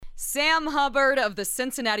Sam Hubbard of the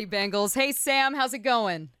Cincinnati Bengals. Hey, Sam, how's it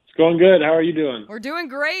going? It's going good. How are you doing? We're doing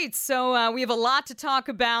great. So we have a lot to talk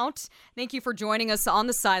about. Thank you for joining us on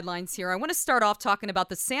the sidelines here. I want to start off talking about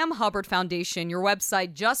the Sam Hubbard Foundation. Your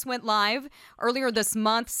website just went live earlier this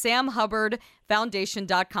month,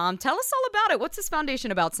 samhubbardfoundation.com. Tell us all about it. What's this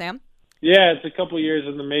foundation about, Sam? Yeah, it's a couple years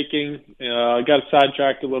in the making. I got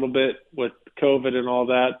sidetracked a little bit with COVID and all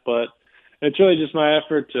that, but it's really just my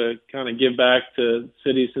effort to kind of give back to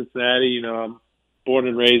city Cincinnati. You know, I'm born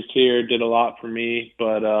and raised here, did a lot for me,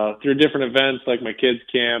 but through different events like my kids'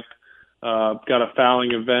 camp, got a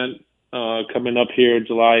fouling event coming up here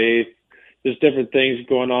July 8th. There's different things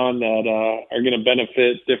going on that are going to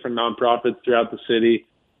benefit different nonprofits throughout the city.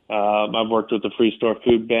 I've worked with the Free Store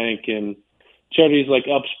Food Bank and charities like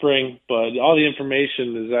Upspring, but all the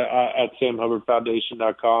information is at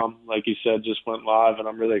samhubbardfoundation.com. Like you said, just went live, and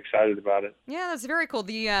I'm really excited about it. Yeah, that's very cool.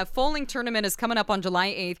 The Foaling Tournament is coming up on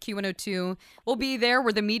July 8th. Q102 will be there.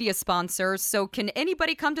 We're the media sponsors. So can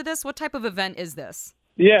anybody come to this? What type of event is this?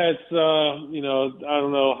 Yeah, it's, I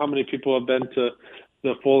don't know how many people have been to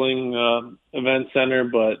the Foaling Event Center,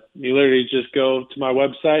 but you literally just go to my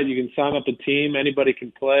website. You can sign up a team. Anybody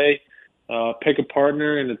can play. Pick a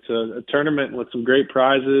partner, and it's a tournament with some great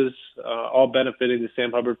prizes, all benefiting the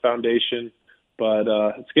Sam Hubbard Foundation. But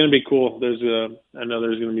it's going to be cool. I know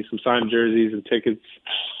there's going to be some signed jerseys and tickets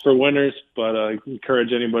for winners, but I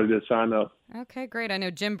encourage anybody to sign up. Okay, great. I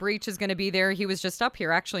know Jim Breach is going to be there. He was just up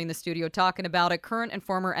here actually in the studio talking about it. Current and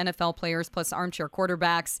former NFL players plus armchair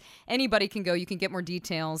quarterbacks. Anybody can go. You can get more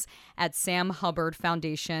details at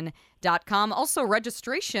samhubbardfoundation.com. Also,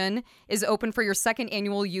 registration is open for your second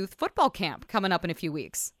annual youth football camp coming up in a few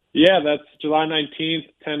weeks. Yeah, that's July 19th,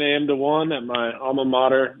 10 a.m. to 1 at my alma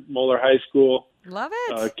mater, Moeller High School. Love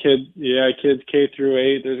it. Kids K through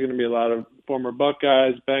 8. There's going to be a lot of former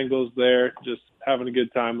Buckeyes, Bengals there, just having a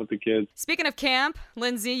good time with the kids. Speaking of camp,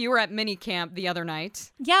 Lindsay, you were at mini camp the other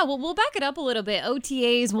night. Yeah, well, we'll back it up a little bit.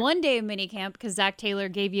 OTAs, one day of mini camp because Zach Taylor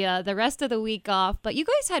gave you the rest of the week off, but you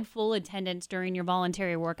guys had full attendance during your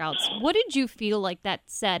voluntary workouts. What did you feel like that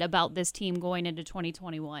said about this team going into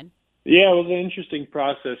 2021? Yeah, it was an interesting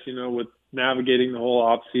process, with navigating the whole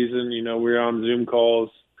off season. We were on Zoom calls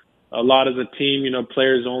a lot as a team,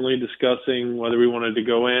 players only discussing whether we wanted to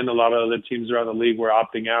go in. A lot of other teams around the league were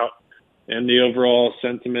opting out. And the overall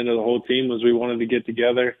sentiment of the whole team was we wanted to get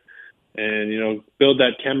together and, build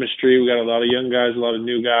that chemistry. We got a lot of young guys, a lot of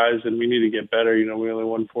new guys, and we need to get better. We only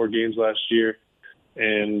won 4 games last year.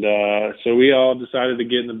 And so we all decided to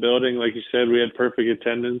get in the building. Like you said, we had perfect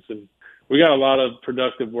attendance, and we got a lot of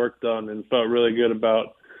productive work done and felt really good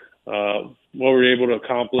about what we were able to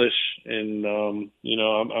accomplish. And, I'm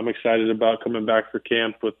excited about coming back for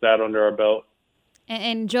camp with that under our belt.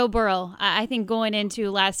 And Joe Burrow, I think going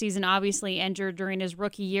into last season, obviously injured during his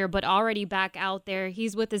rookie year, but already back out there.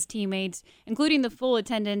 He's with his teammates, including the full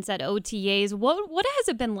attendance at OTAs. What has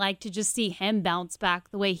it been like to just see him bounce back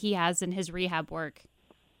the way he has in his rehab work?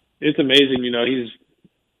 It's amazing. He's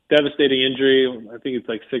devastating injury. I think it's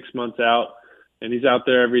like 6 months out, and he's out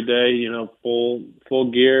there every day, full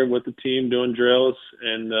gear with the team doing drills.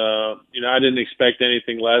 And, I didn't expect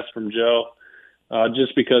anything less from Joe.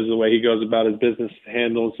 Just because of the way he goes about his business,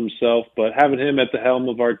 handles himself. But having him at the helm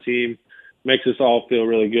of our team makes us all feel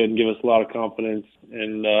really good and give us a lot of confidence.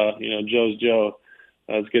 And, Joe's Joe.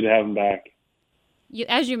 It's good to have him back.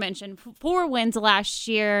 As you mentioned, 4 wins last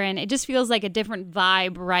year, and it just feels like a different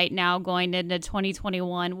vibe right now going into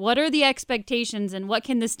 2021. What are the expectations, and what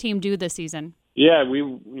can this team do this season? Yeah, we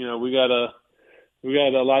got a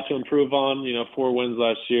lot to improve on. 4 wins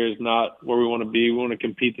last year is not where we want to be. We want to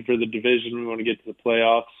compete for the division. We want to get to the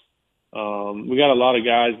playoffs. We got a lot of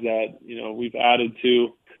guys that, we've added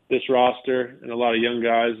to this roster and a lot of young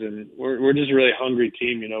guys, and we're just a really hungry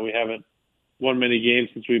team. We haven't won many games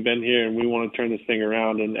since we've been here, and we want to turn this thing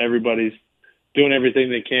around, and everybody's doing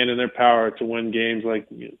everything they can in their power to win games, like,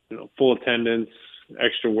 full attendance,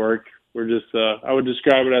 extra work. We're just, I would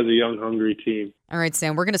describe it as a young, hungry team. All right,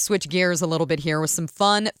 Sam, we're going to switch gears a little bit here with some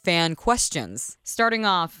fun fan questions. Starting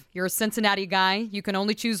off, you're a Cincinnati guy. You can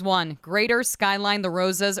only choose one. Greater, Skyline, the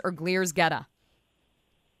Rosas, or Glears, Geta?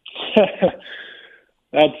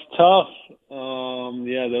 That's tough.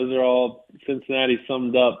 Yeah, those are all Cincinnati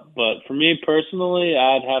summed up. But for me personally,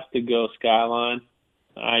 I'd have to go Skyline.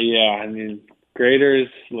 Graders,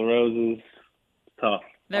 La Rosas, tough.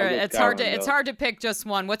 It's hard to pick just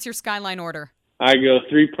one. What's your Skyline order? I go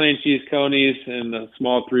 3 plain cheese conies and a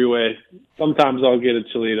small 3-way. Sometimes I'll get a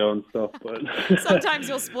Chilito and stuff, but sometimes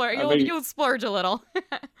you'll splurge. You'll splurge a little.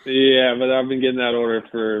 Yeah, but I've been getting that order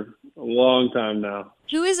for a long time now.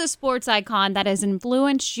 Who is a sports icon that has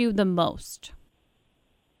influenced you the most?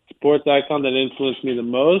 sports icon that influenced me the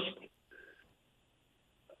most.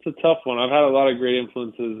 It's a tough one. I've had a lot of great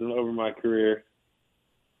influences over my career.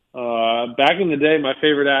 Back in the day, my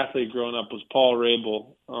favorite athlete growing up was Paul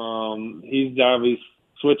Rabel. He's obviously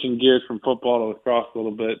switching gears from football to lacrosse a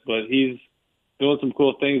little bit, but he's doing some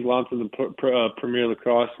cool things, launching the Premier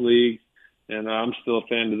Lacrosse League, and I'm still a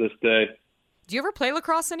fan to this day. Do you ever play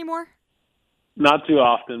lacrosse anymore? Not too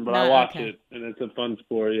often, but I watch okay. it, and it's a fun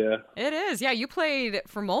sport, yeah. It is. Yeah, you played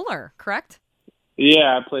for Moeller, correct?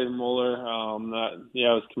 Yeah, I played Moeller. I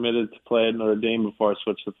was committed to play at Notre Dame before I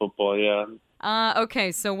switched to football, yeah.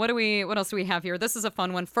 Okay, so what else do we have here? This is a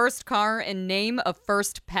fun one. First car and name of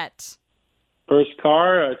first pet. First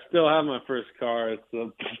car? I still have my first car. It's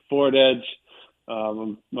a Ford Edge.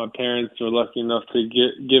 My parents were lucky enough to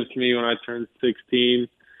give to me when I turned 16.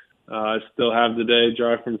 I still have today,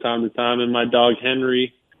 drive from time to time. And my dog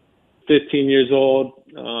Henry, 15 years old,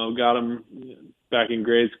 got him back in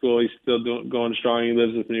grade school. He's still going strong. He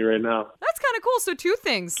lives with me right now. That's kind of cool. So 2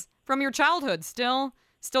 things from your childhood still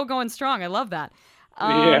going strong. I love that.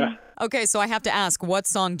 Yeah. Okay, so I have to ask, what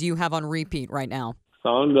song do you have on repeat right now?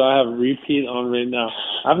 Song do I have repeat on right now?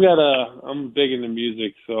 I'm big into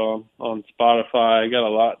music, so I'm on Spotify. I got a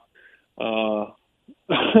lot.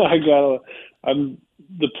 I'm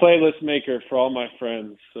the playlist maker for all my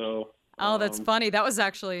friends, so. Oh, that's funny. That was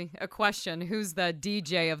actually a question. Who's the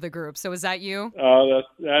DJ of the group? So is that you? Oh,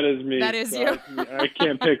 that is me. That is so you. I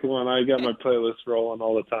can't pick one. I got my playlist rolling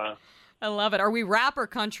all the time. I love it. Are we rap or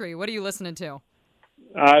country? What are you listening to?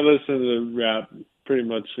 I listen to rap pretty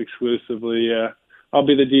much exclusively, yeah. I'll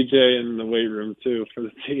be the DJ in the weight room, too, for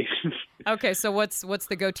the team. Okay, so what's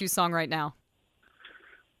the go-to song right now?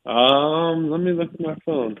 Let me look at my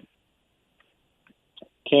phone.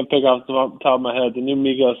 Can't pick off the top of my head. The new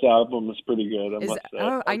Migos album is pretty good, I must say.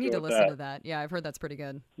 I need to listen to that. Yeah, I've heard that's pretty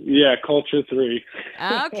good. Yeah, Culture 3.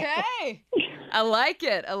 Okay. I like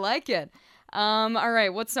it. All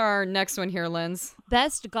right, what's our next one here, Linz?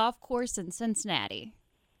 Best golf course in Cincinnati.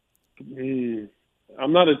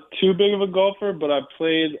 I'm not too big of a golfer, but I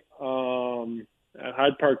played at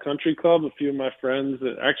Hyde Park Country Club. A few of my friends,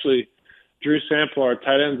 actually, Drew Sample, our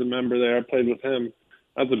tight end's a member there. I played with him.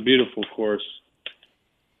 That's a beautiful course.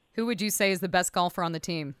 Who would you say is the best golfer on the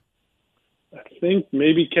team? I think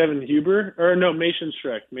maybe Kevin Huber. Or no, Mason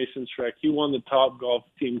Schreck. He won the top golf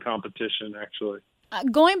team competition, actually.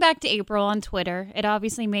 Going back to April on Twitter, it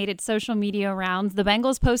obviously made its social media rounds. The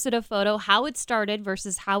Bengals posted a photo, how it started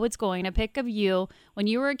versus how it's going. A pic of you when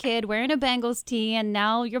you were a kid wearing a Bengals tee, and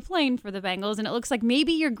now you're playing for the Bengals, and it looks like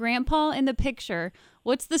maybe your grandpa in the picture.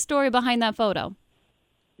 What's the story behind that photo?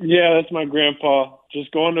 Yeah, that's my grandpa.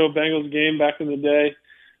 Just going to a Bengals game back in the day.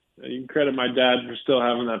 You can credit my dad for still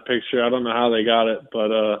having that picture. I don't know how they got it, but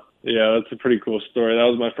yeah, that's a pretty cool story. That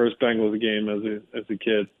was my first Bengals game as a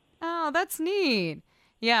kid. Oh, that's neat.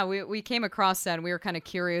 Yeah, we came across that and we were kind of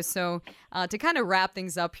curious. So to kind of wrap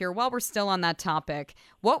things up here, while we're still on that topic,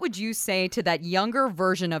 what would you say to that younger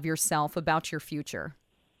version of yourself about your future?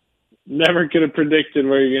 Never could have predicted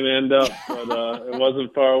where you're going to end up, but it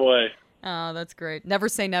wasn't far away. Oh, that's great. Never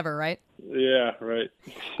say never, right? Yeah, right.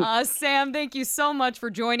 Sam, thank you so much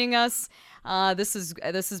for joining us. This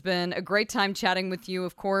has been a great time chatting with you,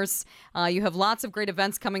 of course. You have lots of great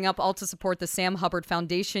events coming up, all to support the Sam Hubbard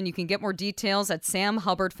Foundation. You can get more details at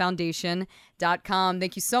samhubbardfoundation.com.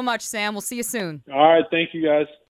 Thank you so much, Sam. We'll see you soon. All right. Thank you, guys.